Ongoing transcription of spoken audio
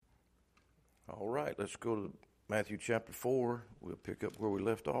All right, let's go to Matthew chapter 4. We'll pick up where we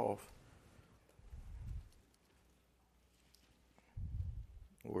left off.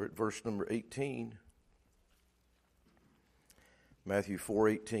 We're at verse number 18. Matthew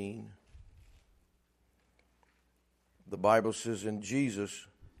 4:18. The Bible says, "And Jesus,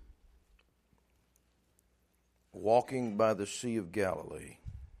 walking by the Sea of Galilee."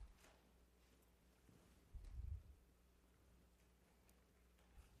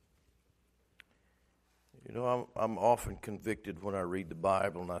 You know, I'm often convicted when I read the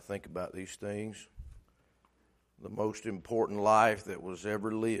Bible and I think about these things. The most important life that was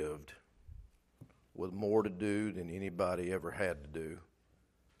ever lived with more to do than anybody ever had to do.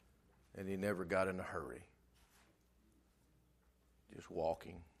 And he never got in a hurry. Just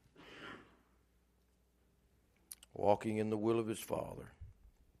walking. Walking in the will of his Father.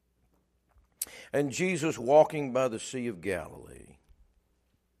 And Jesus, walking by the Sea of Galilee,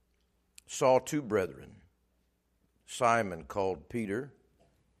 saw two brethren, Simon called Peter,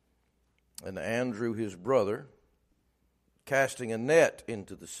 and Andrew his brother, casting a net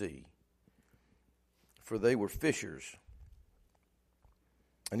into the sea, for they were fishers.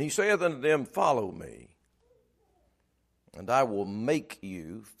 And he saith unto them, Follow me, and I will make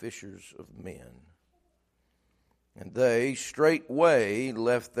you fishers of men. And they straightway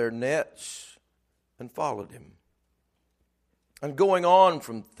left their nets and followed him. And going on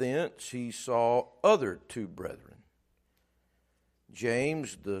from thence, he saw other two brethren,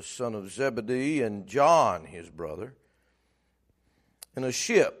 James the son of Zebedee, and John his brother, in a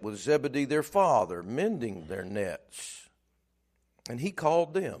ship with Zebedee their father, mending their nets. And he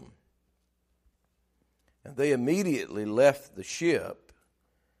called them. And they immediately left the ship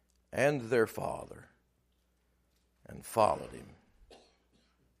and their father and followed him.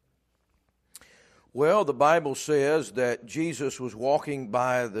 Well, the Bible says that Jesus was walking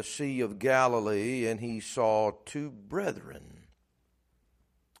by the Sea of Galilee and he saw two brethren.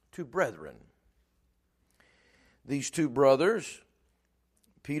 Two brethren. These two brothers,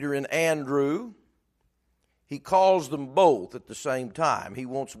 Peter and Andrew, he calls them both at the same time. He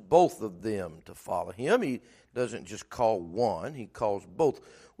wants both of them to follow him. He doesn't just call one, he calls both.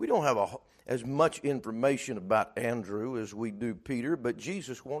 We don't have as much information about Andrew as we do Peter, but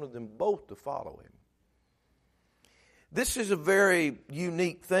Jesus wanted them both to follow him. This is a very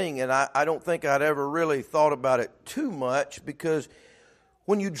unique thing, and I don't think I'd ever really thought about it too much, because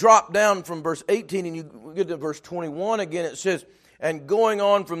when you drop down from verse 18 and you get to verse 21 again, it says, And going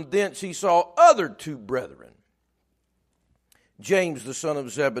on from thence he saw other two brethren, James the son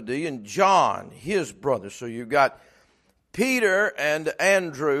of Zebedee and John his brother. So you've got Peter and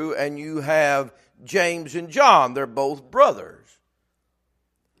Andrew, and you have James and John. They're both brothers.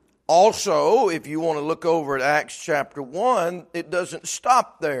 Also, if you want to look over at Acts chapter 1, it doesn't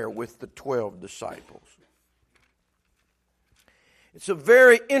stop there with the 12 disciples. It's a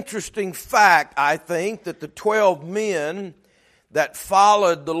very interesting fact, I think, that the 12 men that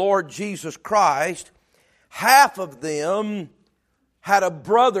followed the Lord Jesus Christ, half of them had a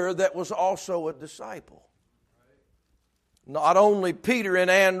brother that was also a disciple. Not only Peter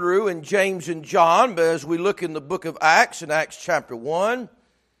and Andrew and James and John, but as we look in the book of Acts, in Acts chapter 1,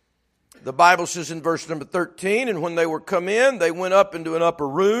 the Bible says in verse number 13, And when they were come in, they went up into an upper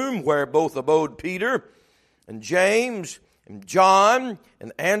room where both abode Peter and James and John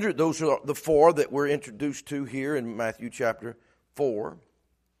and Andrew. Those are the four that we're introduced to here in Matthew chapter 4.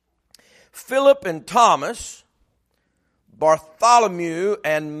 Philip and Thomas, Bartholomew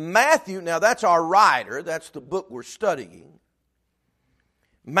and Matthew. Now that's our writer. That's the book we're studying.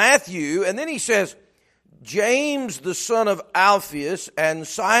 Matthew, and then he says, James the son of Alphaeus and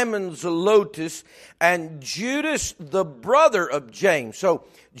Simon Zelotes and Judas the brother of James. So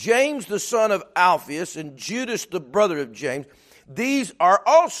James the son of Alphaeus and Judas the brother of James. These are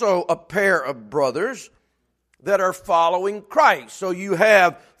also a pair of brothers that are following Christ. So you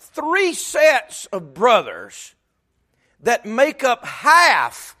have three sets of brothers that make up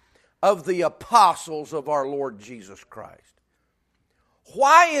half of the apostles of our Lord Jesus Christ.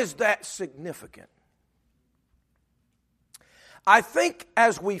 Why is that significant? I think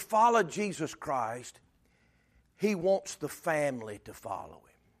as we follow Jesus Christ, He wants the family to follow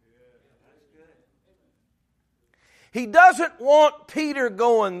Him. He doesn't want Peter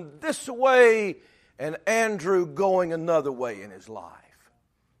going this way and Andrew going another way in his life.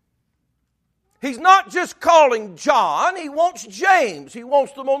 He's not just calling John, He wants James. He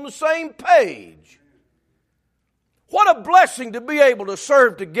wants them on the same page. What a blessing to be able to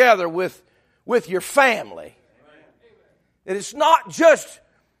serve together with your family. And it's not just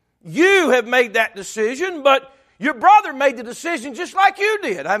you have made that decision, but Your brother made the decision just like you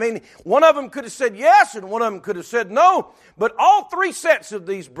did. I mean, one of them could have said yes and one of them could have said no. But all three sets of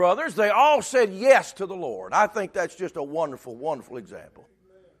these brothers, they all said yes to the Lord. I think that's just a wonderful, wonderful example.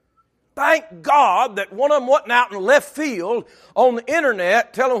 Thank God that one of them wasn't out in left field on the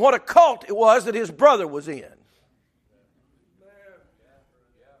internet telling what a cult it was that his brother was in.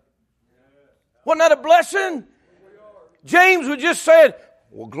 Wasn't that a blessing? James would just said,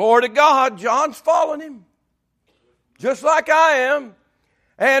 well, glory to God, John's following him. Just like I am.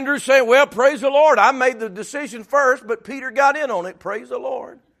 Andrew saying, well, praise the Lord. I made the decision first, but Peter got in on it. Praise the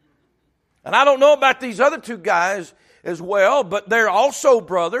Lord. And I don't know about these other two guys as well, but they're also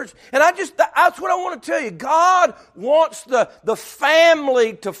brothers. And that's what I want to tell you. God wants the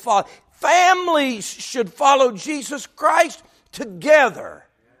family to follow. Families should follow Jesus Christ together.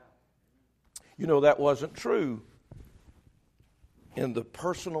 You know, that wasn't true in the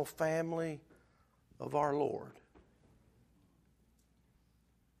personal family of our Lord.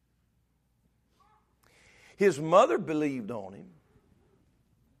 His mother believed on him.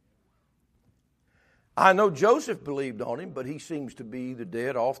 I know Joseph believed on him, but he seems to be either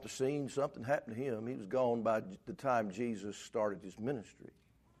dead, off the scene, something happened to him. He was gone by the time Jesus started his ministry.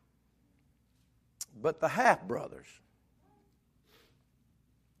 But the half-brothers,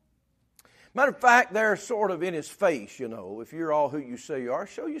 matter of fact, they're sort of in his face, you know. If you're all who you say you are,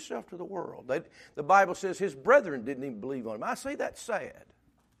 show yourself to the world. The Bible says his brethren didn't even believe on him. I say that's sad.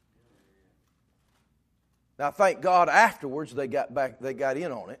 Now, thank God afterwards they got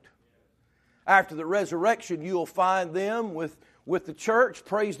in on it. After the resurrection, you'll find them with the church.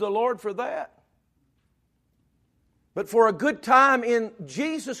 Praise the Lord for that. But for a good time in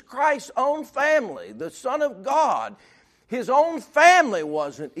Jesus Christ's own family, the Son of God, his own family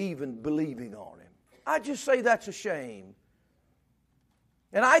wasn't even believing on him. I just say that's a shame.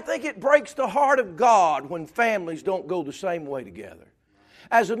 And I think it breaks the heart of God when families don't go the same way together.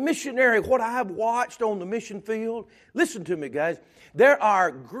 As a missionary, what I have watched on the mission field, listen to me, guys. There are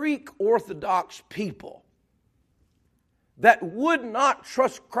Greek Orthodox people that would not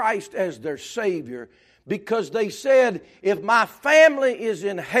trust Christ as their Savior because they said, if my family is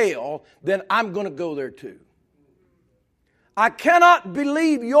in hell, then I'm going to go there too. I cannot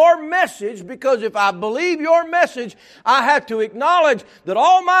believe your message because if I believe your message, I have to acknowledge that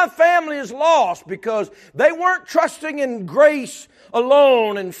all my family is lost because they weren't trusting in grace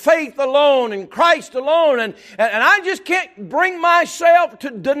alone and faith alone and Christ alone. And I just can't bring myself to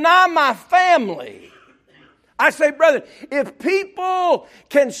deny my family. I say, brother, if people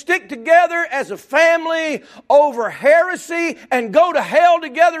can stick together as a family over heresy and go to hell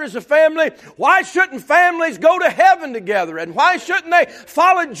together as a family, why shouldn't families go to heaven together? And why shouldn't they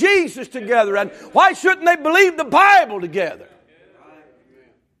follow Jesus together? And why shouldn't they believe the Bible together?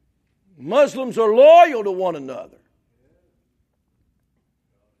 Muslims are loyal to one another.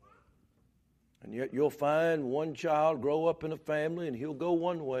 And yet you'll find one child grow up in a family and he'll go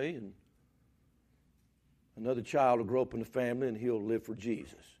one way, and another child will grow up in a family and he'll live for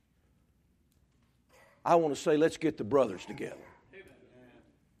Jesus. I want to say, let's get the brothers together.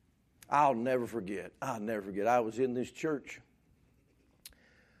 I'll never forget. I was in this church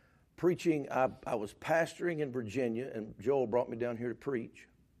preaching. I was pastoring in Virginia, and Joel brought me down here to preach.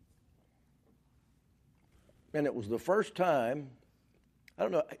 And it was the first time, I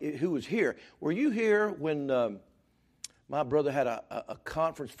don't know who was here. Were you here when my brother had a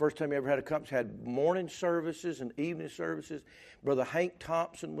conference, first time he ever had a conference, had morning services and evening services. Brother Hank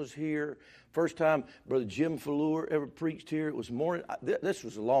Thompson was here. First time Brother Jim Fallure ever preached here. It was morning. This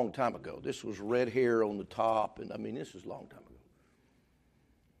was a long time ago. This was red hair on the top, and I mean, this was a long time ago.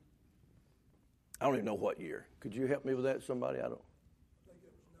 I don't even know what year. Could you help me with that, somebody? I think it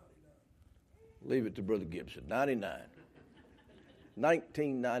was 99. Leave it to Brother Gibson. 99.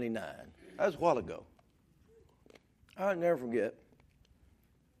 1999. That was a while ago. I'll never forget.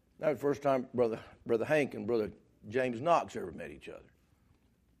 That was the first time Brother Hank and Brother James Knox ever met each other.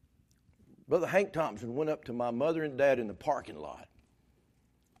 Brother Hank Thompson went up to my mother and dad in the parking lot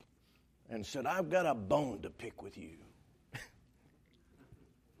and said, I've got a bone to pick with you.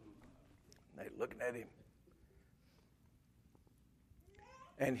 They looking at him.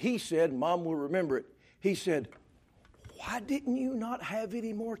 And he said, Mom will remember it, he said, why didn't you not have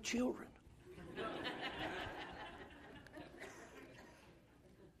any more children?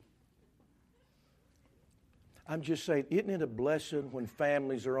 I'm just saying, isn't it a blessing when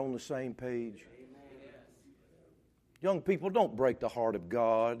families are on the same page? Amen. Young people, don't break the heart of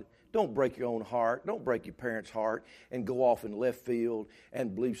God. Don't break your own heart. Don't break your parents' heart and go off in left field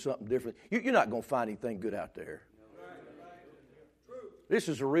and believe something different. You're not going to find anything good out there. This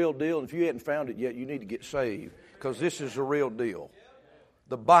is a real deal, and if you hadn't found it yet, you need to get saved. Because this is the real deal.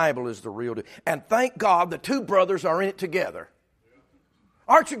 The Bible is the real deal. And thank God the two brothers are in it together.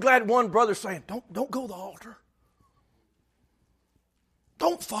 Aren't you glad one brother's saying, don't go to the altar.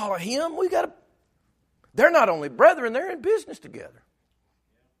 Don't follow him. They're not only brethren, they're in business together.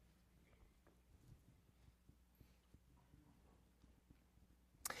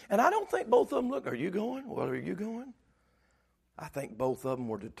 And I don't think both of them are you going? Well, are you going? I think both of them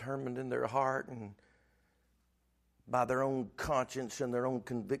were determined in their heart and by their own conscience and their own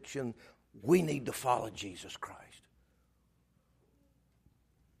conviction, we need to follow Jesus Christ.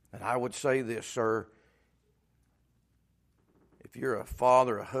 And I would say this, sir, if you're a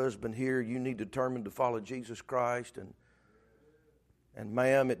father, a husband here, you need to determine to follow Jesus Christ. And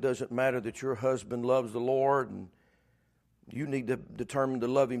ma'am, it doesn't matter that your husband loves the Lord, and you need to determine to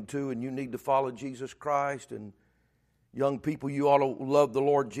love him too, and you need to follow Jesus Christ. And young people, you ought to love the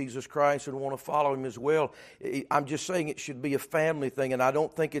Lord Jesus Christ and want to follow him as well. I'm just saying it should be a family thing, and I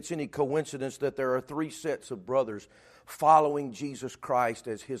don't think it's any coincidence that there are 3 sets of brothers following Jesus Christ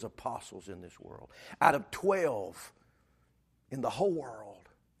as his apostles in this world. Out of 12 in the whole world,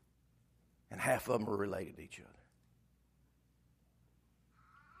 and half of them are related to each other.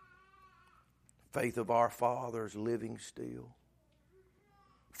 Faith of our fathers living still.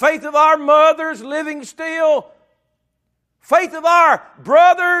 Faith of our mothers living still. Faith of our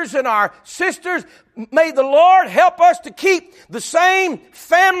brothers and our sisters. May the Lord help us to keep the same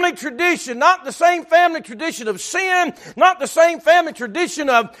family tradition, not the same family tradition of sin, not the same family tradition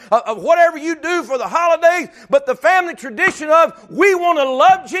of whatever you do for the holidays, but the family tradition of we want to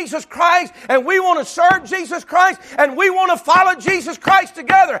love Jesus Christ and we want to serve Jesus Christ and we want to follow Jesus Christ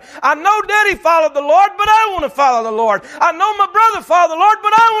together. I know Daddy followed the Lord, but I want to follow the Lord. I know my brother followed the Lord,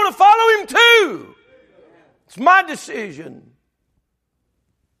 but I want to follow him too. It's my decision.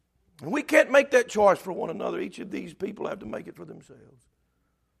 And we can't make that choice for one another. Each of these people have to make it for themselves.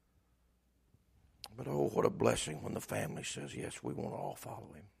 But oh, what a blessing when the family says, yes, we want to all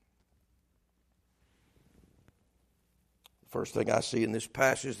follow him. The first thing I see in this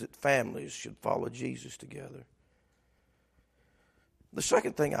passage is that families should follow Jesus together. The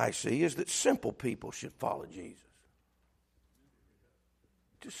second thing I see is that simple people should follow Jesus.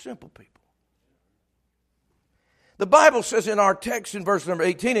 Just simple people. The Bible says in our text in verse number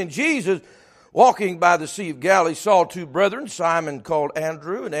 18, and Jesus, walking by the Sea of Galilee, saw 2 brethren, Simon called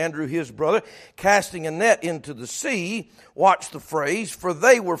Andrew, and Andrew his brother, casting a net into the sea. Watch the phrase, for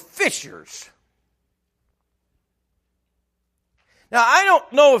they were fishers. Now, I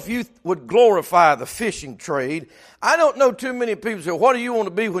don't know if you would glorify the fishing trade. I don't know too many people say, what do you want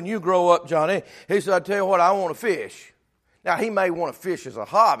to be when you grow up, Johnny? He said, I tell you what, I want to fish. Now, he may want to fish as a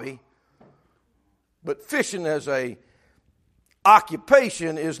hobby, but fishing as a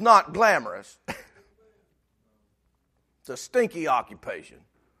occupation is not glamorous. It's a stinky occupation.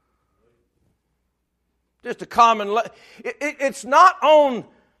 Just a common... It's not on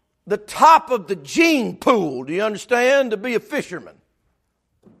the top of the gene pool, do you understand, to be a fisherman.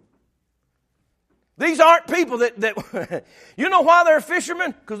 These aren't people that you know why they're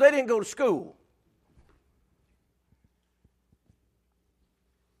fishermen? Because they didn't go to school.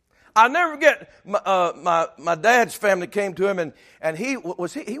 I'll never forget, my dad's family came to him, and he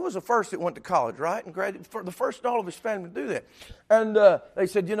was the first that went to college, right? And the first in all of his family to do that. And they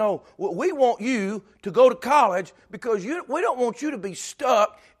said, you know, we want you to go to college because we don't want you to be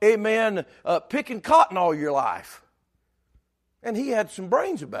stuck, amen, picking cotton all your life. And he had some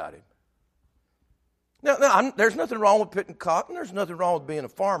brains about him. Now, there's nothing wrong with picking cotton. There's nothing wrong with being a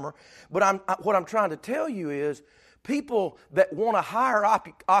farmer. But what I'm trying to tell you is, people that want a higher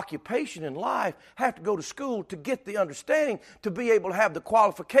occupation in life have to go to school to get the understanding, to be able to have the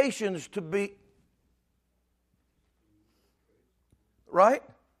qualifications to be, right?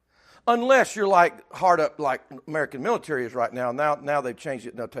 Unless you're like hard up like American military is right now. Now they've changed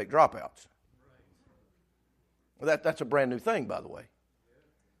it and they'll take dropouts. That's a brand new thing, by the way.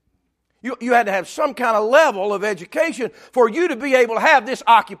 You had to have some kind of level of education for you to be able to have this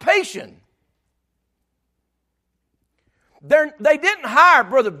occupation. They didn't hire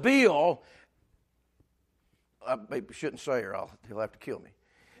Brother Bill. I maybe shouldn't say her. He'll have to kill me.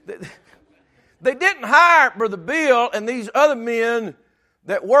 They didn't hire Brother Bill and these other men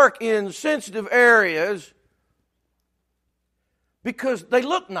that work in sensitive areas because they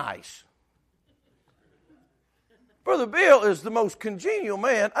look nice. Brother Bill is the most congenial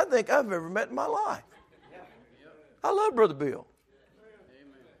man I think I've ever met in my life. I love Brother Bill.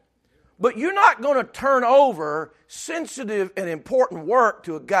 But you're not going to turn over sensitive and important work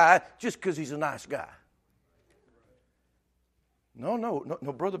to a guy just because he's a nice guy. No,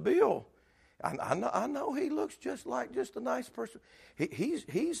 Brother Bill. I know he looks just like just a nice person.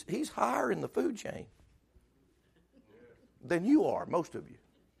 He's higher in the food chain than you are, most of you.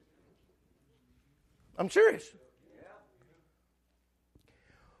 I'm serious.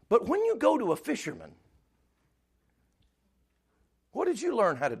 But when you go to a fisherman, what did you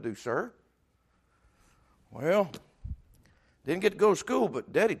learn how to do, sir? Well, didn't get to go to school,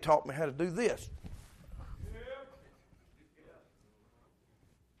 but Daddy taught me how to do this.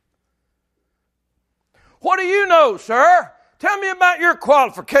 What do you know, sir? Tell me about your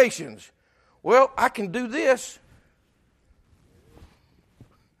qualifications. Well, I can do this.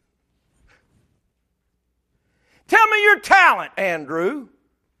 Tell me your talent, Andrew.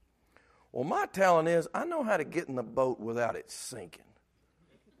 Well, my talent is I know how to get in the boat without it sinking.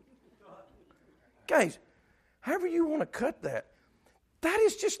 Guys, however you want to cut that, that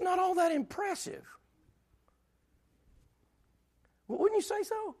is just not all that impressive. Wouldn't you say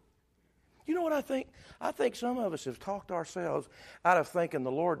so? You know what I think? I think some of us have talked ourselves out of thinking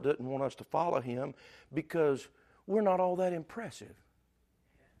the Lord doesn't want us to follow Him because we're not all that impressive.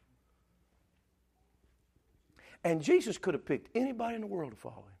 And Jesus could have picked anybody in the world to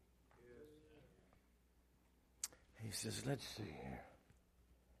follow Him. He says, let's see here.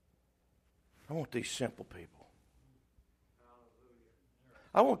 I want these simple people.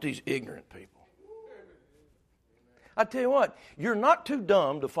 I want these ignorant people. I tell you what, you're not too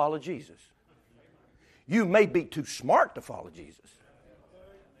dumb to follow Jesus. You may be too smart to follow Jesus.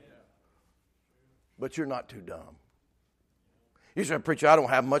 But you're not too dumb. You say, preacher, I don't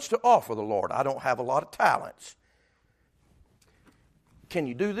have much to offer the Lord. I don't have a lot of talents. Can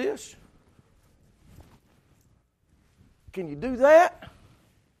you do this? Can you do that?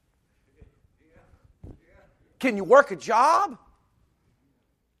 Can you work a job?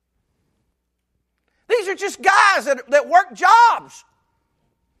 These are just guys that work jobs.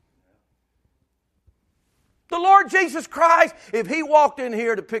 The Lord Jesus Christ, if He walked in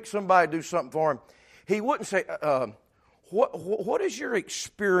here to pick somebody to do something for Him, He wouldn't say, what is your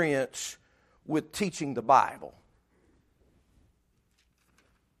experience with teaching the Bible?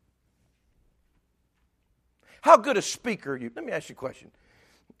 How good a speaker are you? Let me ask you a question.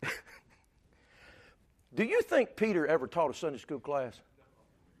 Do you think Peter ever taught a Sunday school class?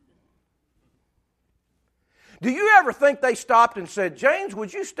 Do you ever think they stopped and said, James,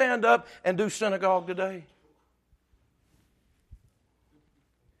 would you stand up and do synagogue today?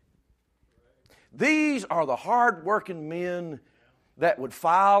 These are the hard-working men that would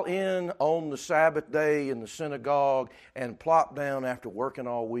file in on the Sabbath day in the synagogue and plop down after working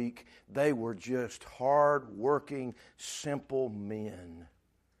all week. They were just hard-working, simple men.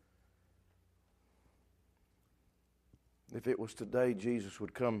 If it was today, Jesus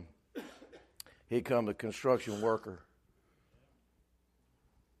would come. He'd come the construction worker.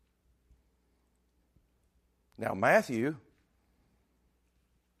 Now, Matthew,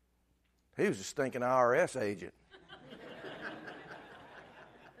 he was a stinking IRS agent.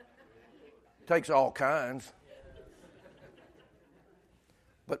 Takes all kinds.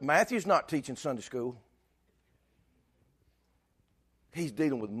 But Matthew's not teaching Sunday school. He's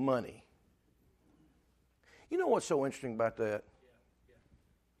dealing with money. You know what's so interesting about that?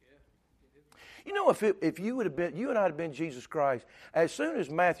 You know, if you would have been, you and I had been Jesus Christ, as soon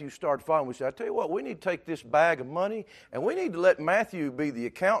as Matthew started following, we said, I tell you what, we need to take this bag of money and we need to let Matthew be the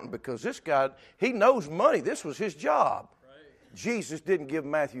accountant because this guy, he knows money. This was his job. Right. Jesus didn't give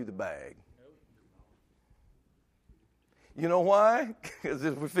Matthew the bag. Nope. You know why? Because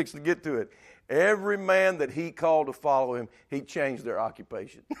we're fixing to get to it. Every man that he called to follow him, he changed their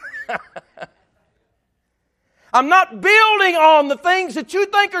occupation. I'm not building on the things that you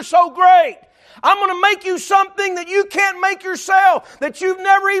think are so great. I'm going to make you something that you can't make yourself, that you've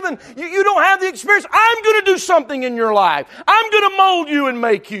never even, you don't have the experience. I'm going to do something in your life. I'm going to mold you and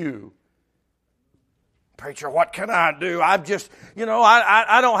make you. Preacher, what can I do? I've just,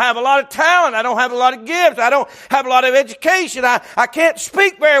 I don't have a lot of talent. I don't have a lot of gifts. I don't have a lot of education. I can't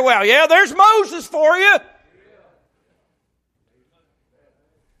speak very well. Yeah, there's Moses for you.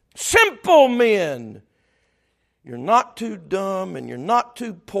 Simple men. You're not too dumb, and you're not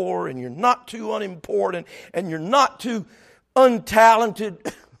too poor, and you're not too unimportant, and you're not too untalented.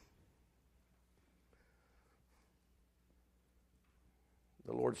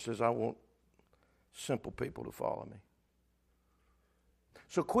 The Lord says, I want simple people to follow me.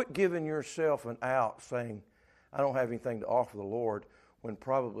 So quit giving yourself an out saying, I don't have anything to offer the Lord, when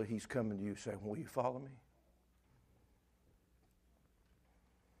probably He's coming to you saying, will you follow me?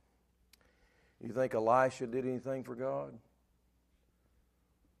 You think Elisha did anything for God?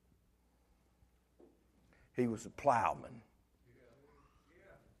 He was a plowman.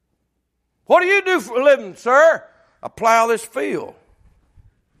 What do you do for a living, sir? I plow this field.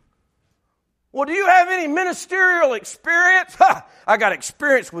 Well, do you have any ministerial experience? I got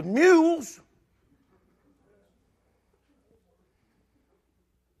experience with mules.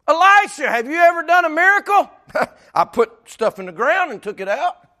 Elisha, have you ever done a miracle? I put stuff in the ground and took it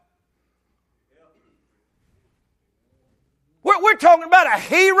out. We're talking about a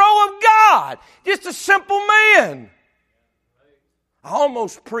hero of God, just a simple man. I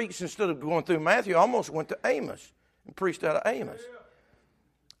almost preached, instead of going through Matthew, I almost went to Amos and preached out of Amos.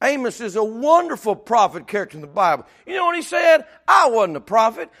 Amos is a wonderful prophet character in the Bible. You know what he said? I wasn't a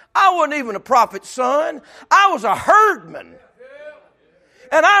prophet. I wasn't even a prophet's son. I was a herdman.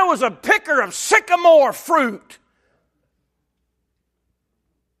 And I was a picker of sycamore fruit.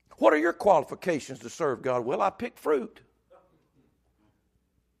 What are your qualifications to serve God? Well, I pick fruit.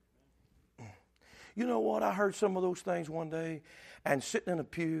 You know what? I heard some of those things one day, and sitting in a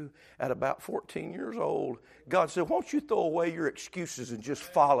pew at about 14 years old, God said, won't you throw away your excuses and just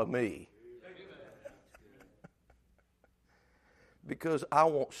follow me? Because I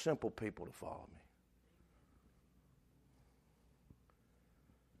want simple people to follow me.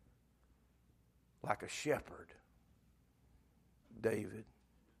 Like a shepherd, David.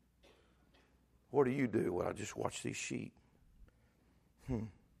 What do you do? Well, I just watch these sheep.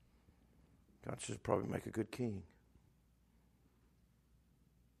 God says, probably make a good king.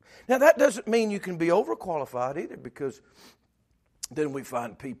 Now, that doesn't mean you can be overqualified either, because then we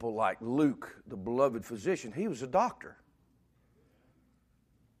find people like Luke, the beloved physician. He was a doctor.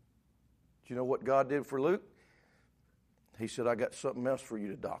 Do you know what God did for Luke? He said, I got something else for you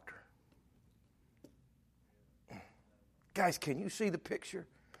to doctor. Guys, can you see the picture?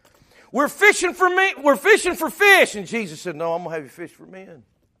 We're fishing for meat. We're fishing for fish. And Jesus said, no, I'm going to have you fish for men.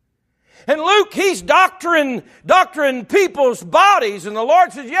 And Luke, he's doctoring people's bodies. And the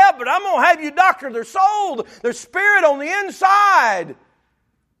Lord says, yeah, but I'm going to have you doctor their soul, their spirit on the inside.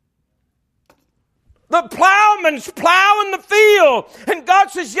 The plowman's plowing the field. And God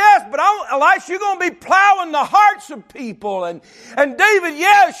says, yes, but Elisha, you're going to be plowing the hearts of people. And David,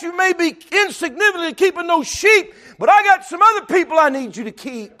 yes, you may be insignificantly keeping those sheep, but I got some other people I need you to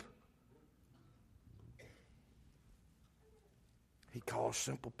keep. He calls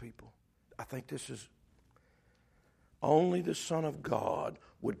simple people. I think this is only the Son of God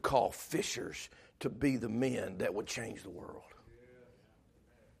would call fishers to be the men that would change the world.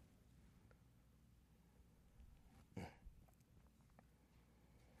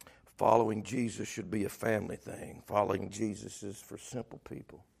 Following Jesus should be a family thing. Following Jesus is for simple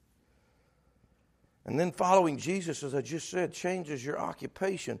people. And then following Jesus, as I just said, changes your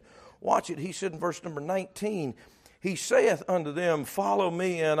occupation. Watch it. He said in verse number 19, He saith unto them, follow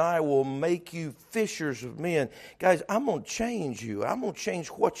me, and I will make you fishers of men. Guys, I'm going to change you. I'm going to change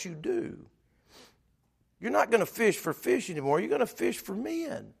what you do. You're not going to fish for fish anymore. You're going to fish for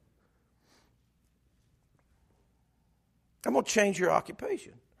men. I'm going to change your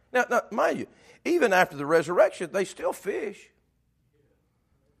occupation. Now, mind you, even after the resurrection, they still fish.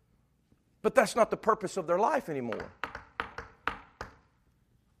 But that's not the purpose of their life anymore.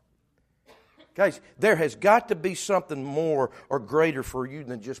 Guys, there has got to be something more or greater for you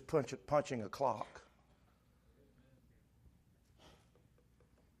than just punching a clock.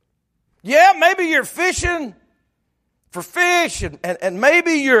 Yeah, maybe you're fishing for fish, and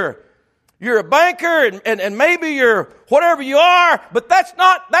maybe you're a banker, and maybe you're whatever you are, but that's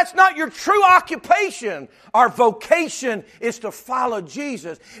not your true occupation. Our vocation is to follow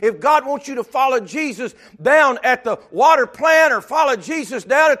Jesus. If God wants you to follow Jesus down at the water plant, or follow Jesus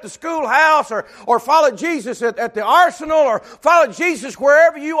down at the schoolhouse, or follow Jesus at the arsenal, or follow Jesus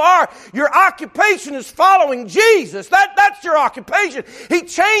wherever you are, your occupation is following Jesus. That's your occupation. He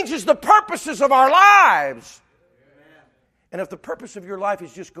changes the purposes of our lives. And if the purpose of your life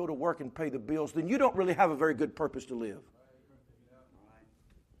is just go to work and pay the bills, then you don't really have a very good purpose to live.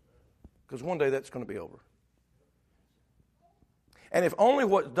 Because one day that's going to be over. And if only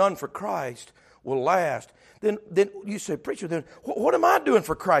what's done for Christ will last, then you say, preacher, then what am I doing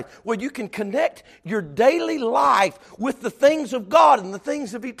for Christ? Well, you can connect your daily life with the things of God and the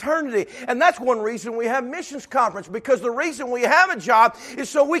things of eternity. And that's one reason we have missions conference, because the reason we have a job is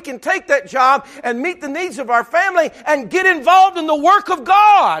so we can take that job and meet the needs of our family and get involved in the work of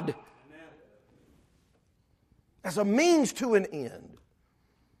God. Amen. As a means to an end.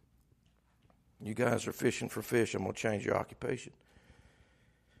 You guys are fishing for fish. I'm going to change your occupation.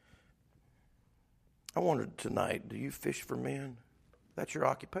 I wondered tonight, do you fish for men? That's your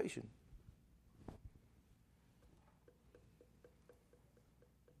occupation.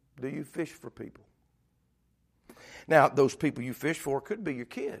 Do you fish for people? Now, those people you fish for could be your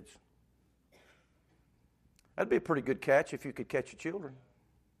kids. That'd be a pretty good catch if you could catch your children,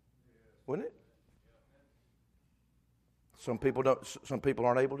 wouldn't it? Some people don't. Some people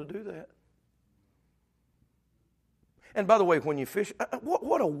aren't able to do that. And by the way, when you fish,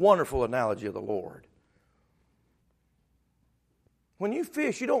 what a wonderful analogy of the Lord. When you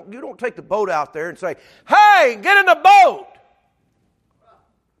fish, you don't take the boat out there and say, "Hey, get in the boat."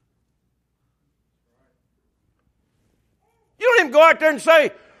 You don't even go out there and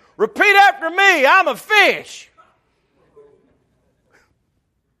say, "Repeat after me, I'm a fish."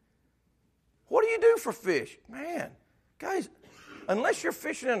 What do you do for fish? Man, guys, unless you're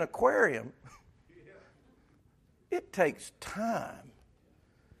fishing in an aquarium, it takes time.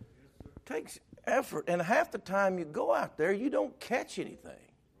 It takes effort. And half the time you go out there, you don't catch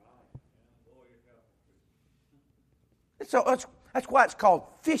anything. And so that's why it's called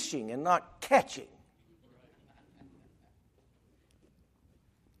fishing and not catching.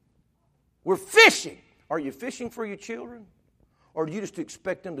 We're fishing. Are you fishing for your children? Or do you just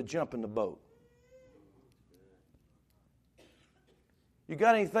expect them to jump in the boat? You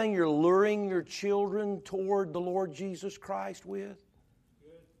got anything you're luring your children toward the Lord Jesus Christ with?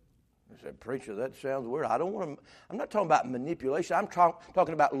 I said, "Preacher, that sounds weird. I don't want to." I'm not talking about manipulation. I'm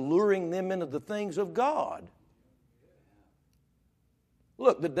talking about luring them into the things of God.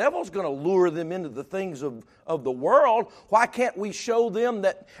 Look, the devil's going to lure them into the things of the world. Why can't we show them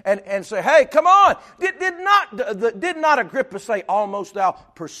that and say, "Hey, come on! Did not Agrippa say, 'Almost thou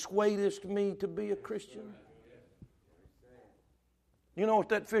persuadest me to be a Christian'?" You know what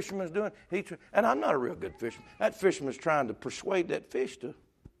that fisherman's doing? And I'm not a real good fisherman. That fisherman's trying to persuade that fish to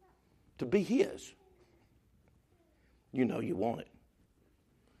be his. You know you want it.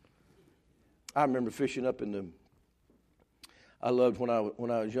 I remember fishing up in the. I loved when I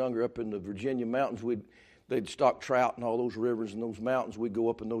was younger up in the Virginia mountains. They'd stock trout in all those rivers and those mountains. We'd go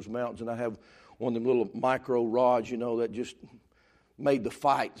up in those mountains, and I have one of them little micro rods, that just made the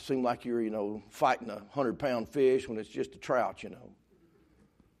fight seem like you're, fighting a 100-pound fish when it's just a trout,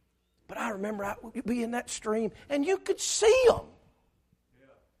 But I remember you'd be in that stream, and you could see them.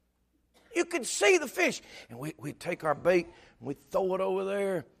 You could see the fish. And we'd take our bait, and we'd throw it over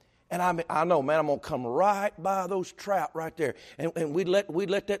there. And I know, man, I'm going to come right by those trout right there. And we'd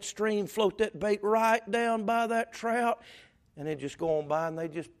let that stream float that bait right down by that trout. And they'd just go on by, and they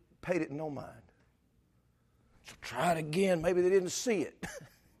just paid it no mind. So try it again. Maybe they didn't see it.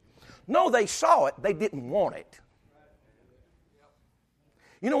 No, they saw it. They didn't want it.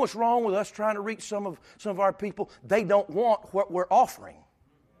 You know what's wrong with us trying to reach some of our people? They don't want what we're offering.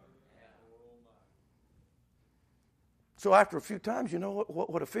 So after a few times, you know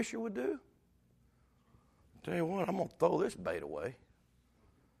what a fisher would do? I'll tell you what, I'm going to throw this bait away.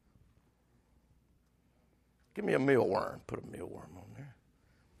 Give me a mealworm. Put a mealworm on there.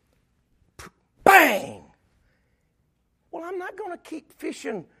 Bang! Well, I'm not going to keep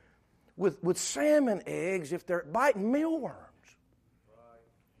fishing with salmon eggs if they're biting mealworms.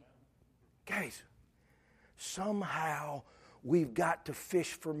 Guys, somehow we've got to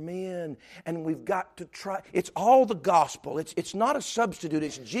fish for men, and we've got to try. It's all the gospel. It's not a substitute.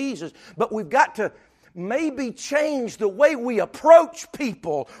 It's Jesus. But we've got to maybe change the way we approach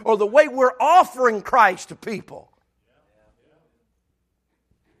people or the way we're offering Christ to people.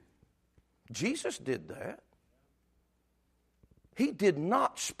 Jesus did that. He did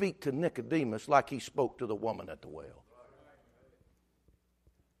not speak to Nicodemus like he spoke to the woman at the well.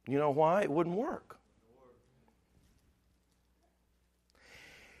 You know why? It wouldn't work.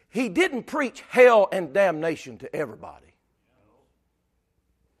 He didn't preach hell and damnation to everybody.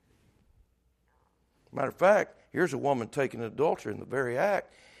 Matter of fact, here's a woman taken in adultery in the very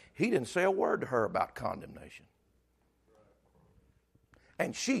act. He didn't say a word to her about condemnation.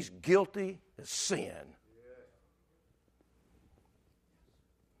 And she's guilty as sin.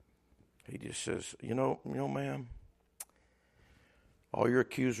 He just says, you know, ma'am, all your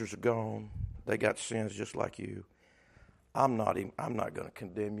accusers are gone. They got sins just like you. I'm not going to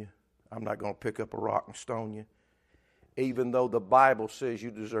condemn you. I'm not going to pick up a rock and stone you, even though the Bible says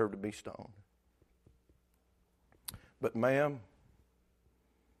you deserve to be stoned. But ma'am,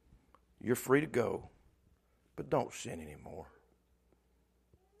 you're free to go, but don't sin anymore.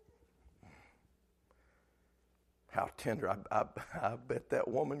 How tender. I bet that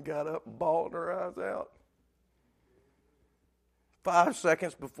woman got up and bawled her eyes out. 5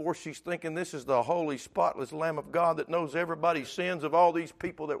 seconds before she's thinking this is the holy, spotless Lamb of God that knows everybody's sins of all these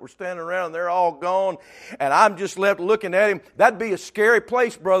people that were standing around, and they're all gone, and I'm just left looking at him. That'd be a scary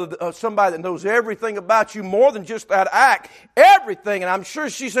place, brother, somebody that knows everything about you more than just that act, everything. And I'm sure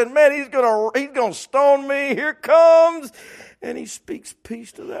she said, man, he's gonna stone me. Here comes. And he speaks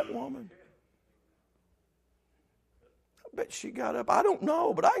peace to that woman. I bet she got up. I don't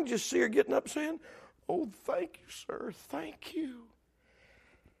know, but I can just see her getting up saying, "Oh, thank you, sir. Thank you."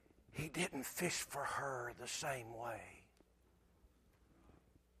 He didn't fish for her the same way.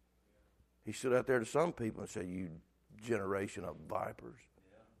 He stood out there to some people and said, "You generation of vipers."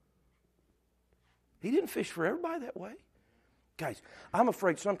 He didn't fish for everybody that way. Guys, I'm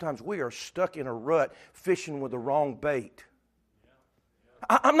afraid sometimes we are stuck in a rut fishing with the wrong bait.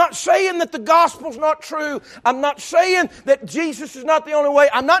 I'm not saying that the gospel's not true. I'm not saying that Jesus is not the only way.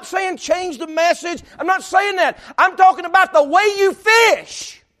 I'm not saying change the message. I'm not saying that. I'm talking about the way you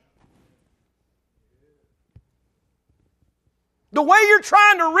fish. The way you're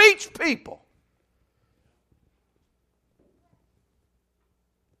trying to reach people.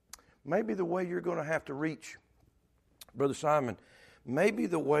 Maybe the way you're going to have to reach, Brother Simon, maybe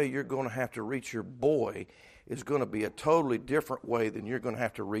the way you're going to have to reach your boy is going to be a totally different way than you're going to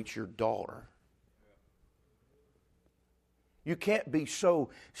have to reach your daughter. You can't be so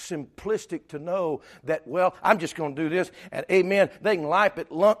simplistic to know that, well, I'm just going to do this, and amen, they can lump it,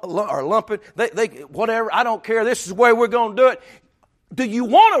 they whatever, I don't care, this is the way we're going to do it. Do you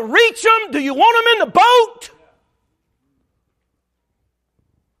want to reach them? Do you want them in the boat?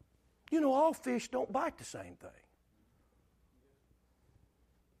 You know, all fish don't bite the same thing.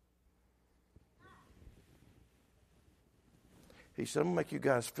 He said, "I'm going to make you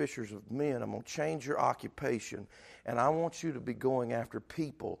guys fishers of men. I'm going to change your occupation. And I want you to be going after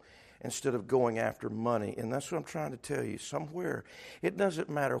people instead of going after money." And that's what I'm trying to tell you. Somewhere, it doesn't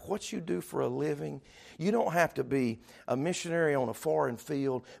matter what you do for a living. You don't have to be a missionary on a foreign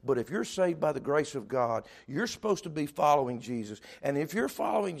field. But if you're saved by the grace of God, you're supposed to be following Jesus. And if you're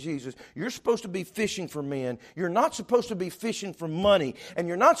following Jesus, you're supposed to be fishing for men. You're not supposed to be fishing for money. And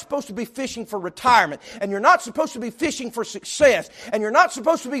you're not supposed to be fishing for retirement. And you're not supposed to be fishing for success. And you're not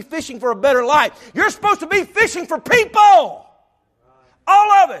supposed to be fishing for a better life. You're supposed to be fishing for people.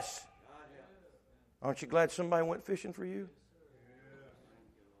 All of us. Aren't you glad somebody went fishing for you?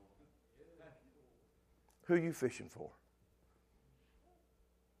 Who are you fishing for?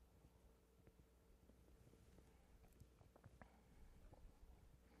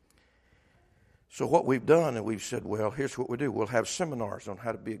 So what we've done, and we've said, well, here's what we do. We'll have seminars on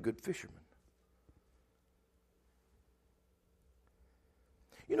how to be a good fisherman.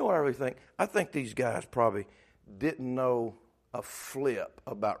 You know what I really think? I think these guys probably didn't know a flip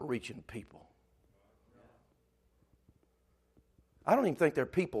about reaching people. I don't even think they're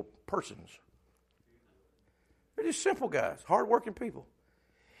persons. They're just simple guys, hard-working people.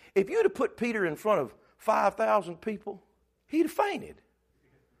 If you'd have put Peter in front of 5,000 people, he'd have fainted.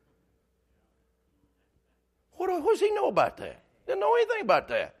 What does he know about that? Didn't know anything about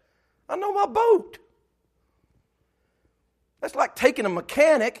that. I know my boat. That's like taking a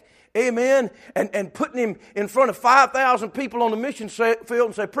mechanic, amen, and putting him in front of 5,000 people on the mission field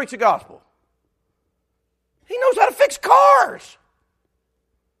and say, "Preach the gospel." He knows how to fix cars.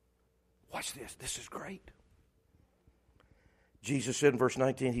 Watch this. This is great. Jesus said in verse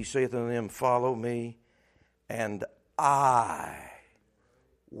 19, He saith unto them, "Follow me, and I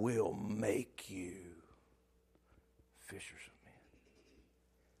will make you fishers of men."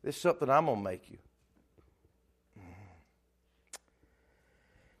 This is something I'm going to make you.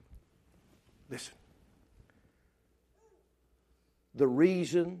 Listen. The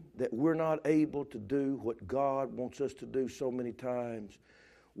reason that we're not able to do what God wants us to do so many times,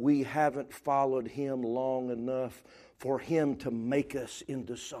 we haven't followed Him long enough for Him to make us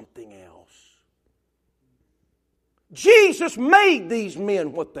into something else. Jesus made these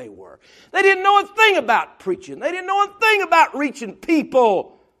men what they were. They didn't know a thing about preaching. They didn't know a thing about reaching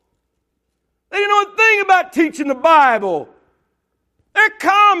people. They didn't know a thing about teaching the Bible. They're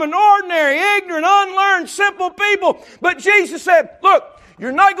common, ordinary, ignorant, unlearned, simple people. But Jesus said, look,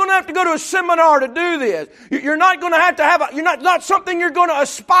 you're not going to have to go to a seminar to do this. You're not going to have you're not something you're going to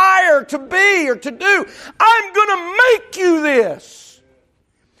aspire to be or to do. I'm going to make you this.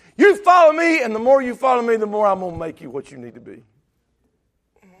 You follow me, and the more you follow me, the more I'm going to make you what you need to be.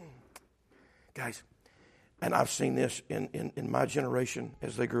 Guys, and I've seen this in my generation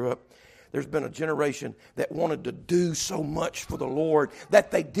as they grew up. There's been a generation that wanted to do so much for the Lord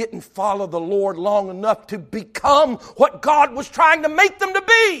that they didn't follow the Lord long enough to become what God was trying to make them to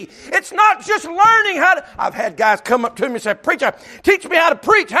be. It's not just learning how to... I've had guys come up to me and say, "Preacher, teach me how to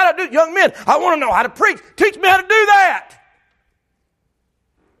preach, how to do it." Young men, I want to know how to preach. Teach me how to do that.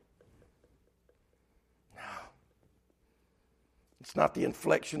 It's not the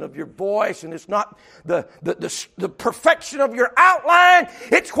inflection of your voice, and it's not the perfection of your outline.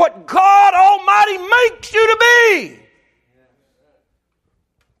 It's what God Almighty makes you to be.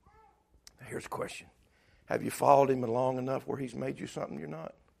 Here's a question. Have you followed Him long enough where He's made you something you're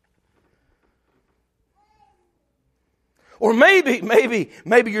not? Or maybe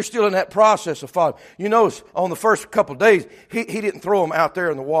you're still in that process of following. You notice on the first couple of days, he didn't throw them out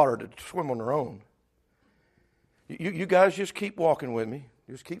there in the water to swim on their own. You guys just keep walking with me.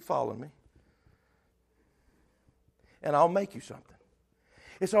 Just keep following me. And I'll make you something.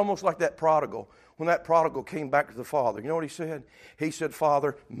 It's almost like that prodigal. When that prodigal came back to the father, you know what he said? He said,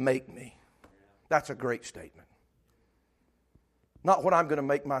 Father, make me. That's a great statement. Not what I'm going to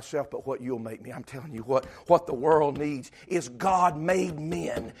make myself, but what you'll make me. I'm telling you what the world needs is God-made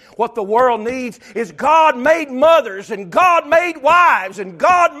men. What the world needs is God-made mothers and God-made wives and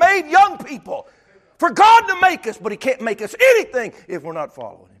God-made young people. For God to make us, but He can't make us anything if we're not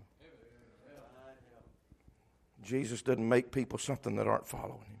following Him. Jesus doesn't make people something that aren't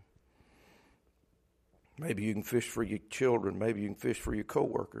following Him. Maybe you can fish for your children. Maybe you can fish for your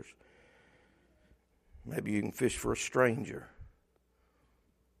coworkers. Maybe you can fish for a stranger.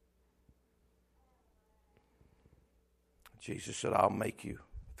 Jesus said, I'll make you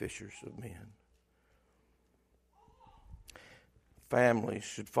fishers of men. Families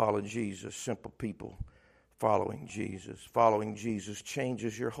should follow Jesus. Simple people following Jesus. Following Jesus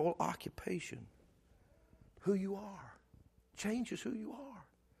changes your whole occupation. Who you are. Changes who you are.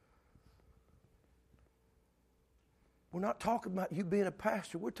 We're not talking about you being a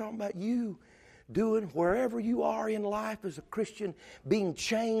pastor. We're talking about you doing wherever you are in life as a Christian, being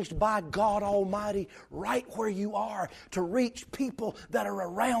changed by God Almighty right where you are to reach people that are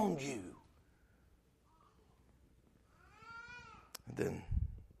around you. And then,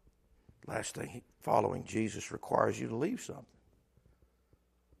 last thing, following Jesus requires you to leave something.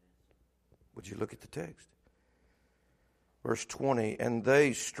 Would you look at the text? Verse 20, and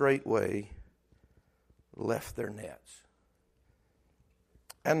they straightway left their nets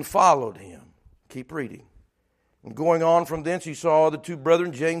and followed Him. Keep reading. And going on from thence, he saw the two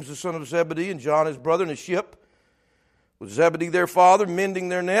brethren, James the son of Zebedee and John his brother, in a ship with Zebedee their father, mending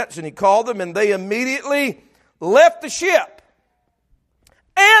their nets. And he called them, and they immediately left the ship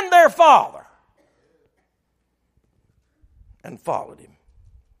and their father and followed Him.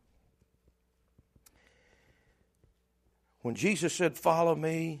 When Jesus said, follow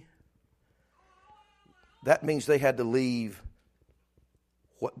me, that means they had to leave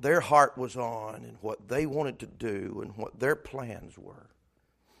what their heart was on and what they wanted to do and what their plans were.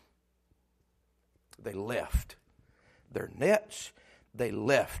 They left their nets. They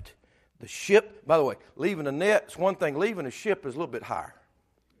left the ship. By the way, leaving a net is one thing. Leaving a ship is a little bit higher.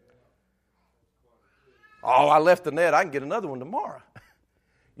 Oh, I left the net. I can get another one tomorrow.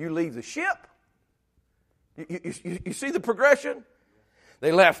 You leave the ship. You see the progression?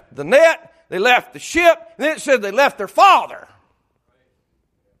 They left the net. They left the ship. And then it said they left their father.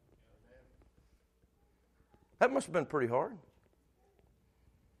 That must have been pretty hard.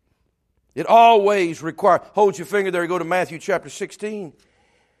 It always requires, hold your finger there, go to Matthew chapter 16.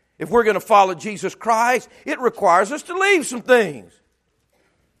 If we're going to follow Jesus Christ, it requires us to leave some things.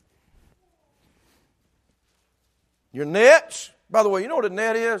 Your nets, by the way, you know what a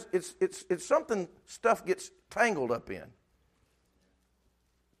net is? It's something stuff gets tangled up in.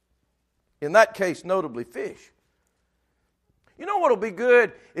 In that case, notably fish. You know what will be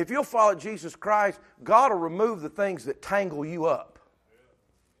good? If you'll follow Jesus Christ, God will remove the things that tangle you up.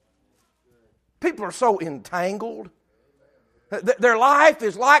 People are so entangled. Their life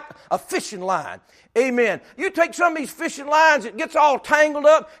is like a fishing line. Amen. You take some of these fishing lines, it gets all tangled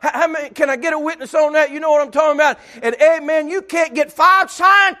up. How many, can I get a witness on that? You know what I'm talking about? And amen, you can't get 5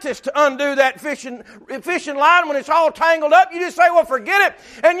 scientists to undo that fishing line when it's all tangled up. You just say, well, forget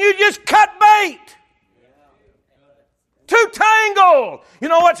it. And you just cut bait. Too tangled. You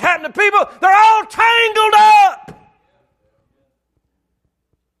know what's happened to people? They're all tangled up.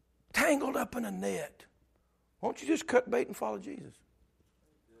 Tangled up in a net. Won't you just cut bait and follow Jesus?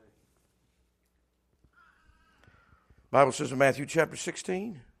 The Bible says in Matthew chapter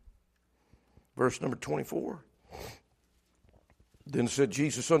 16, verse number 24. Then said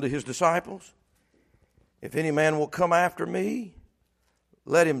Jesus unto His disciples, if any man will come after me,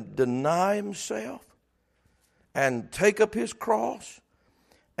 let him deny himself and take up his cross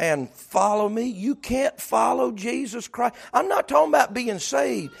and follow me. You can't follow Jesus Christ. I'm not talking about being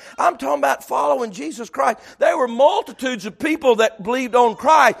saved. I'm talking about following Jesus Christ. There were multitudes of people that believed on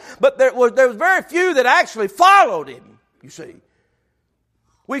Christ, but there was very few that actually followed Him, you see.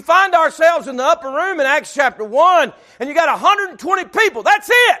 We find ourselves in the upper room in Acts chapter 1, and you got 120 people. That's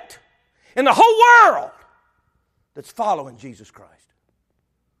it. In the whole world that's following Jesus Christ.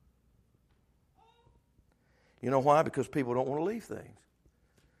 You know why? Because people don't want to leave things.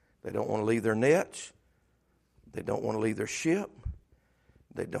 They don't want to leave their nets. They don't want to leave their ship.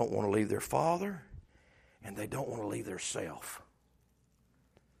 They don't want to leave their father. And they don't want to leave their self.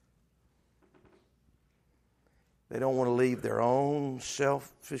 They don't want to leave their own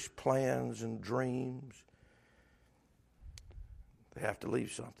selfish plans and dreams. They have to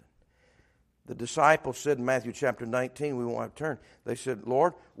leave something. The disciples said in Matthew chapter 19, we won't have to turn. They said,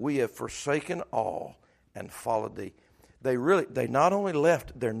 Lord, we have forsaken all and followed thee. They not only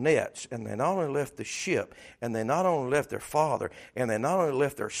left their nets, and they not only left the ship, and they not only left their father, and they not only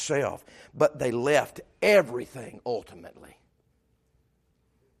left their self, but they left everything ultimately.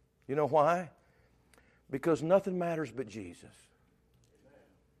 You know why? Because nothing matters but Jesus.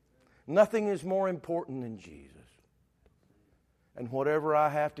 Nothing is more important than Jesus. And whatever I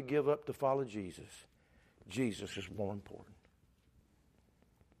have to give up to follow Jesus, Jesus is more important.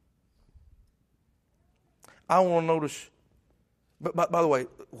 I want to notice, but by the way,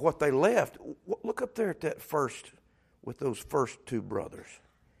 what they left, look up there at that first, with those first two brothers.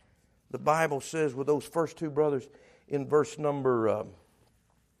 The Bible says with those first two brothers in verse number,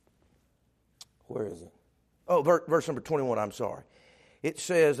 where is it? Oh, verse number 21, I'm sorry. It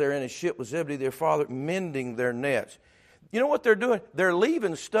says they're in a ship with Zebedee, their father, mending their nets. You know what they're doing? They're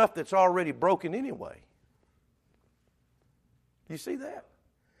leaving stuff that's already broken anyway. You see that?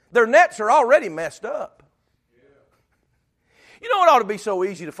 Their nets are already messed up. You know it ought to be so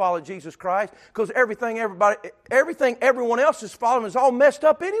easy to follow Jesus Christ? Because everything everyone else is following is all messed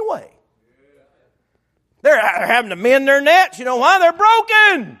up anyway. They're having to mend their nets. You know why? They're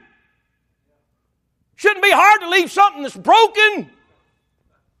broken. Shouldn't be hard to leave something that's broken.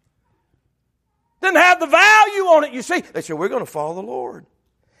 Doesn't have the value on it, you see. They said, we're going to follow the Lord.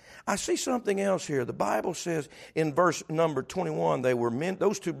 I see something else here. The Bible says in verse number 21,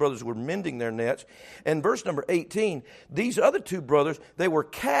 those two brothers were mending their nets. And verse number 18, these other two brothers, they were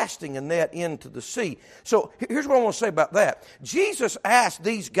casting a net into the sea. So here's what I want to say about that. Jesus asked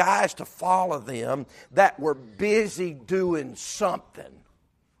these guys to follow them that were busy doing something.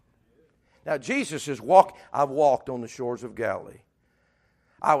 Now, Jesus is I've walked on the shores of Galilee.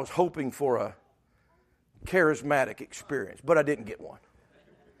 I was hoping for a charismatic experience, but I didn't get one.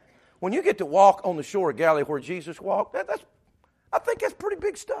 When you get to walk on the shore of Galilee where Jesus walked, I think that's pretty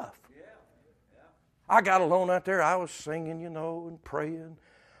big stuff. I got alone out there. I was singing, and praying.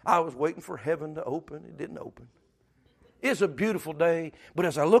 I was waiting for heaven to open. It didn't open. It's a beautiful day, but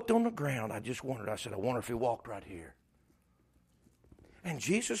as I looked on the ground, I just wondered. I said, I wonder if he walked right here. And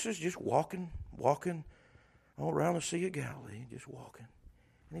Jesus is just walking all around the Sea of Galilee, just walking.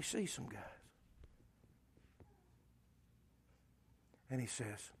 And he sees some guys. And he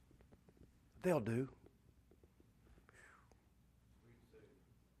says, they'll do.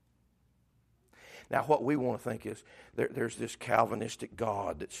 Now, what we want to think is there's this Calvinistic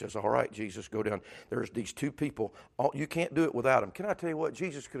God that says, all right, Jesus, go down. There's these two people. You can't do it without them. Can I tell you what?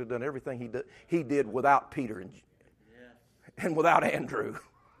 Jesus could have done everything he did without Peter and without Andrew.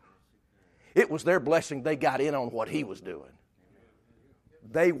 It was their blessing. They got in on what he was doing.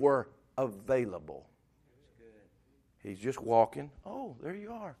 They were available. He's just walking. Oh, there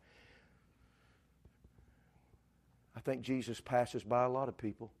you are. I think Jesus passes by a lot of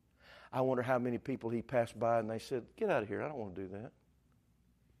people. I wonder how many people he passed by and they said, get out of here. I don't want to do that.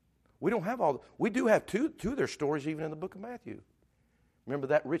 We do have two of their stories even in the book of Matthew. Remember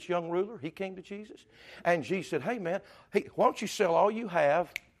that rich young ruler? He came to Jesus. And Jesus said, hey, man, why don't you sell all you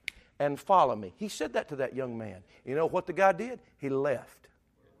have and follow me? He said that to that young man. You know what the guy did? He left.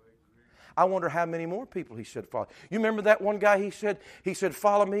 I wonder how many more people he said follow. You remember that one guy he said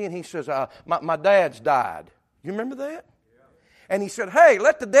follow me, and he says, my dad's died. You remember that? Yeah. And he said, hey,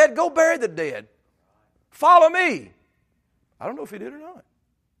 let the dead go bury the dead. Follow me. I don't know if he did or not.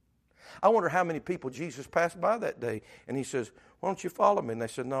 I wonder how many people Jesus passed by that day, and he says, why don't you follow me? And they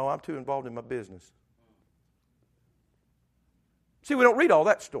said, no, I'm too involved in my business. See, we don't read all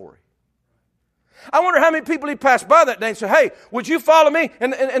that story. I wonder how many people he passed by that day and said, hey, would you follow me?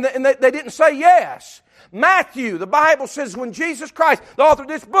 And they didn't say yes. Matthew, the Bible says when Jesus Christ, the author of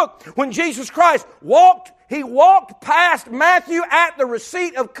this book, when Jesus Christ he walked past Matthew at the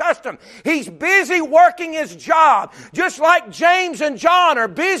receipt of custom. He's busy working his job. Just like James and John are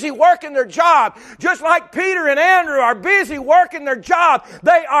busy working their job. Just like Peter and Andrew are busy working their job.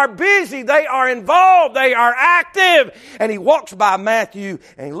 They are busy. They are involved. They are active. And he walks by Matthew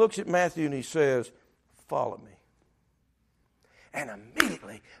and he looks at Matthew and he says, follow me. And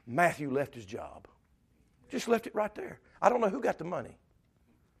immediately Matthew left his job. Just left it right there. I don't know who got the money.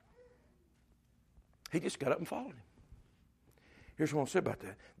 He just got up and followed him. Here's what I want to say about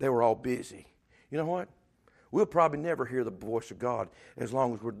that. They were all busy. You know what? We'll probably never hear the voice of God as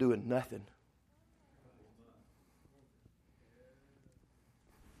long as we're doing nothing.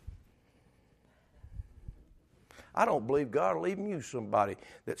 I don't believe God will even use somebody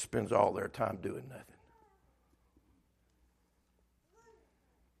that spends all their time doing nothing.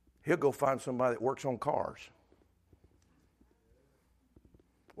 He'll go find somebody that works on cars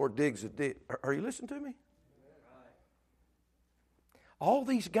or digs a ditch. Are you listening to me? All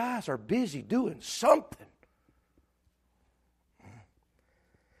these guys are busy doing something.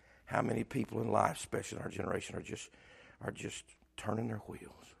 How many people in life, especially in our generation, are just turning their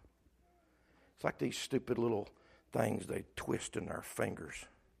wheels? It's like these stupid little things they twist in their fingers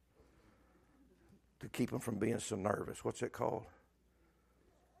to keep them from being so nervous. What's it called?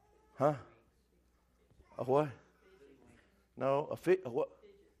 Huh? A what? No, a what?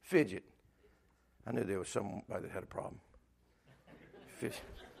 Fidget. I knew there was somebody that had a problem.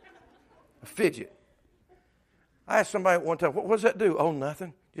 A fidget. I asked somebody one time, what does that do? Oh,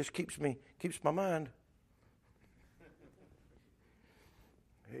 nothing. Just keeps my mind.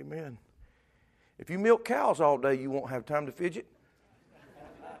 Amen. If you milk cows all day, you won't have time to fidget.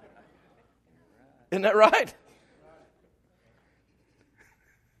 Isn't that right?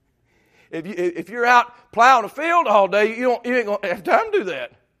 If you're out plowing a field all day, you ain't going to have time to do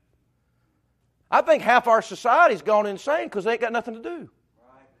that. I think half our society's gone insane because they ain't got nothing to do.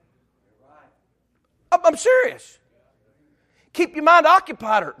 I'm serious. Keep your mind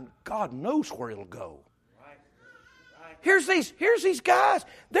occupied, or God knows where it'll go. Here's these guys.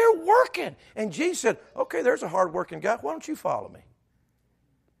 They're working. And Jesus said, okay, there's a hard-working guy. Why don't you follow me?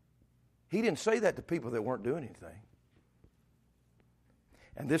 He didn't say that to people that weren't doing anything.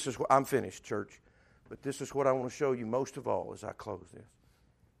 And this is what, I'm finished, church, but this is what I want to show you most of all as I close this.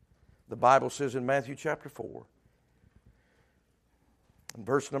 The Bible says in Matthew chapter 4, in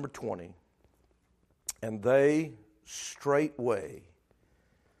verse number 20, and they straightway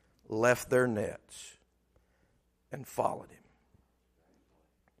left their nets and followed him.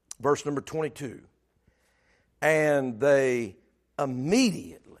 Verse number 22, and they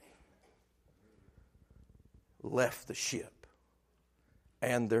immediately left the ship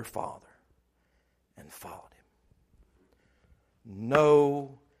and their father and followed him.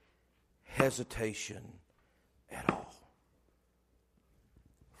 No hesitation at all.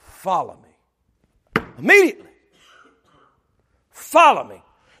 Follow me. Immediately. Follow me.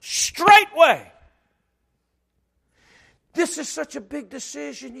 Straightway. This is such a big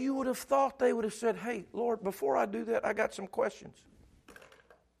decision. You would have thought they would have said, hey, Lord, before I do that, I got some questions.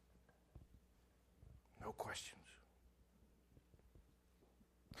 No questions.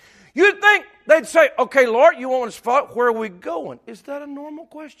 You'd think they'd say, okay, Lord, you want us to follow? Where are we going? Is that a normal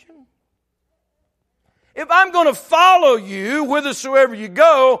question? If I'm going to follow you whithersoever you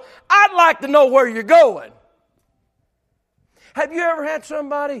go, I'd like to know where you're going. Have you ever had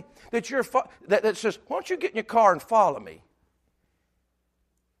somebody that that says, why don't you get in your car and follow me?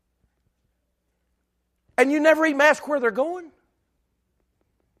 And you never even ask where they're going?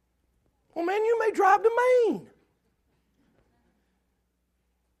 Well, man, you may drive to Maine.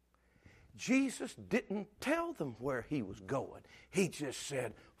 Jesus didn't tell them where he was going. He just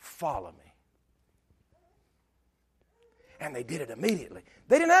said, follow me. And they did it immediately.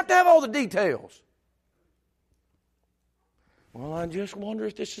 They didn't have to have all the details. Well, I just wonder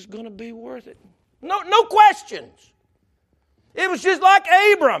if this is going to be worth it. No questions. It was just like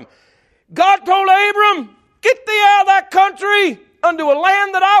Abram. God told Abram, get thee out of that country unto a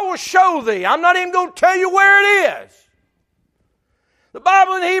land that I will show thee. I'm not even going to tell you where it is. The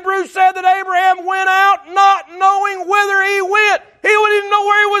Bible in Hebrews said that Abraham went out not knowing whither he went. He wouldn't even know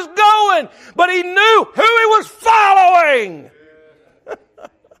where he was going, but he knew who he was following.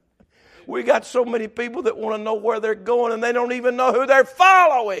 We got so many people that want to know where they're going and they don't even know who they're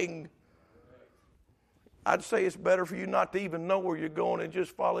following. I'd say it's better for you not to even know where you're going and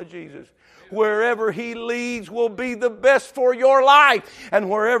just follow Jesus. Wherever he leads will be the best for your life. And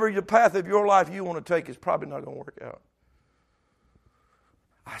wherever the path of your life you want to take is probably not going to work out.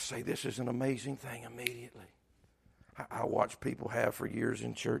 I say this is an amazing thing immediately. I watch people have for years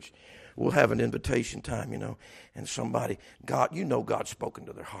in church. We'll have an invitation time, and somebody, God's spoken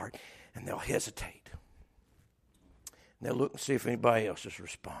to their heart, and they'll hesitate. And they'll look and see if anybody else has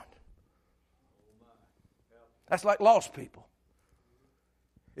responded. That's like lost people.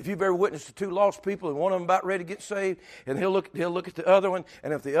 If you've ever witnessed to two lost people and one of them about ready to get saved, and he'll look at the other one,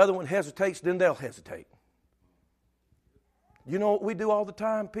 and if the other one hesitates, then they'll hesitate. You know what we do all the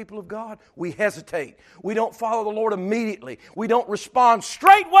time, people of God? We hesitate. We don't follow the Lord immediately. We don't respond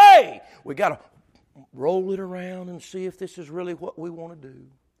straightway. We got to roll it around and see if this is really what we want to do.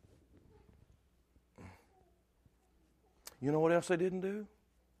 You know what else they didn't do?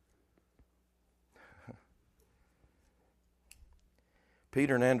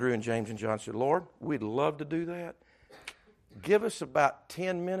 Peter and Andrew and James and John said, Lord, we'd love to do that, Give us about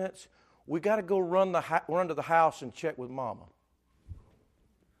 10 minutes. We got to go run to the house and check with Mama.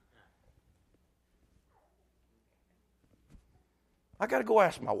 I got to go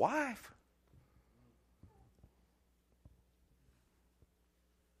ask my wife.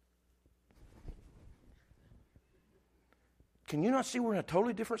 Can you not see we're in a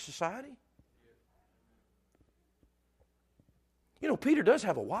totally different society? You know, Peter does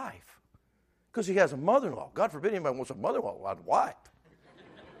have a wife because he has a mother-in-law. God forbid anybody wants a mother-in-law, a wife.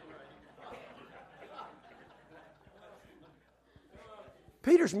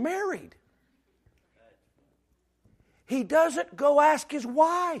 Peter's married. He doesn't go ask his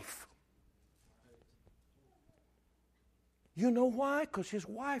wife. You know why? Because his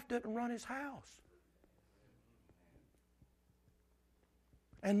wife doesn't run his house.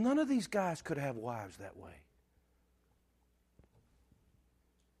 And none of these guys could have wives that way.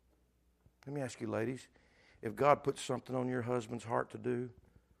 Let me ask you, ladies, if God puts something on your husband's heart to do,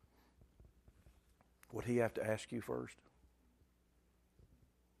 would he have to ask you first?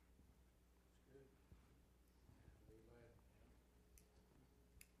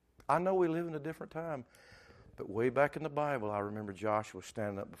 I know we live in a different time, but way back in the Bible, I remember Joshua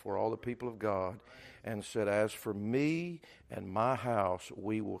standing up before all the people of God and said, as for me and my house,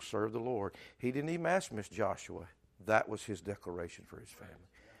 we will serve the Lord. He didn't even ask Miss Joshua. That was his declaration for his family.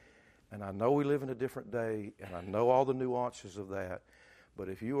 And I know we live in a different day, and I know all the nuances of that. But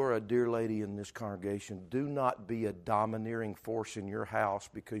if you are a dear lady in this congregation, do not be a domineering force in your house,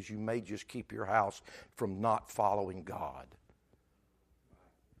 because you may just keep your house from not following God.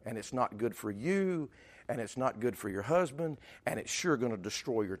 And it's not good for you, and it's not good for your husband, and it's sure going to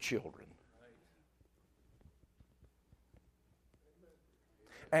destroy your children.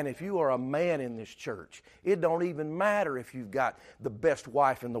 And if you are a man in this church, it don't even matter if you've got the best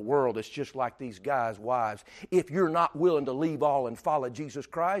wife in the world. It's just like these guys' wives. If you're not willing to leave all and follow Jesus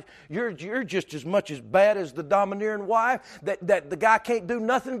Christ, you're just as much as bad as the domineering wife that the guy can't do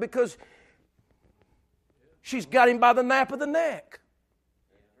nothing because she's got him by the nape of the neck.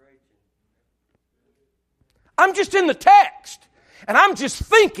 I'm just in the text, and I'm just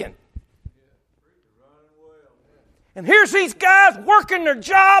thinking. And here's these guys working their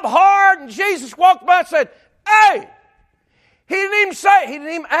job hard, and Jesus walked by and said, hey! He didn't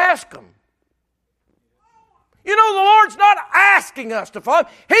even ask them. You know, the Lord's not asking us to follow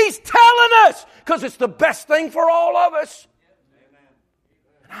him. He's telling us, because it's the best thing for all of us.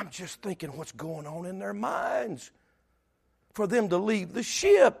 And I'm just thinking what's going on in their minds. For them to leave the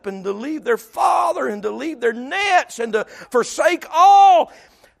ship, and to leave their father, and to leave their nets, and to forsake all.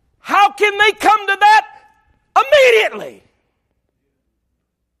 How can they come to that immediately?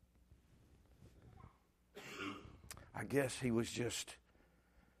 I guess he was just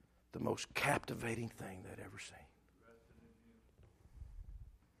the most captivating thing they'd ever seen.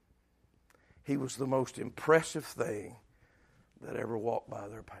 He was the most impressive thing that ever walked by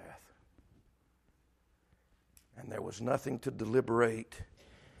their path. And there was nothing to deliberate,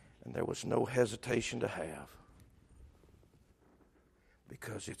 and there was no hesitation to have,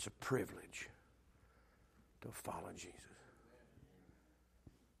 because it's a privilege to follow Jesus.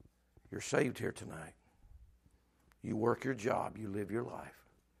 You're saved here tonight. You work your job, you live your life.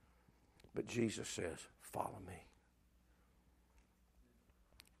 But Jesus says, follow me.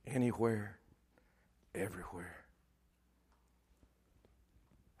 Anywhere, everywhere.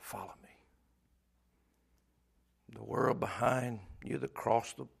 Follow me. The world behind you, the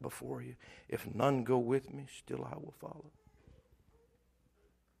cross before you. If none go with me, still I will follow.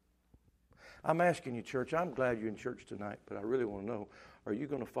 I'm asking you, church, I'm glad you're in church tonight, but I really want to know, are you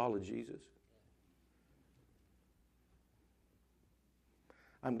going to follow Jesus?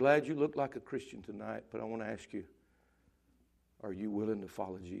 I'm glad you look like a Christian tonight, but I want to ask you, are you willing to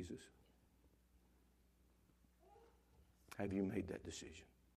follow Jesus? Have you made that decision?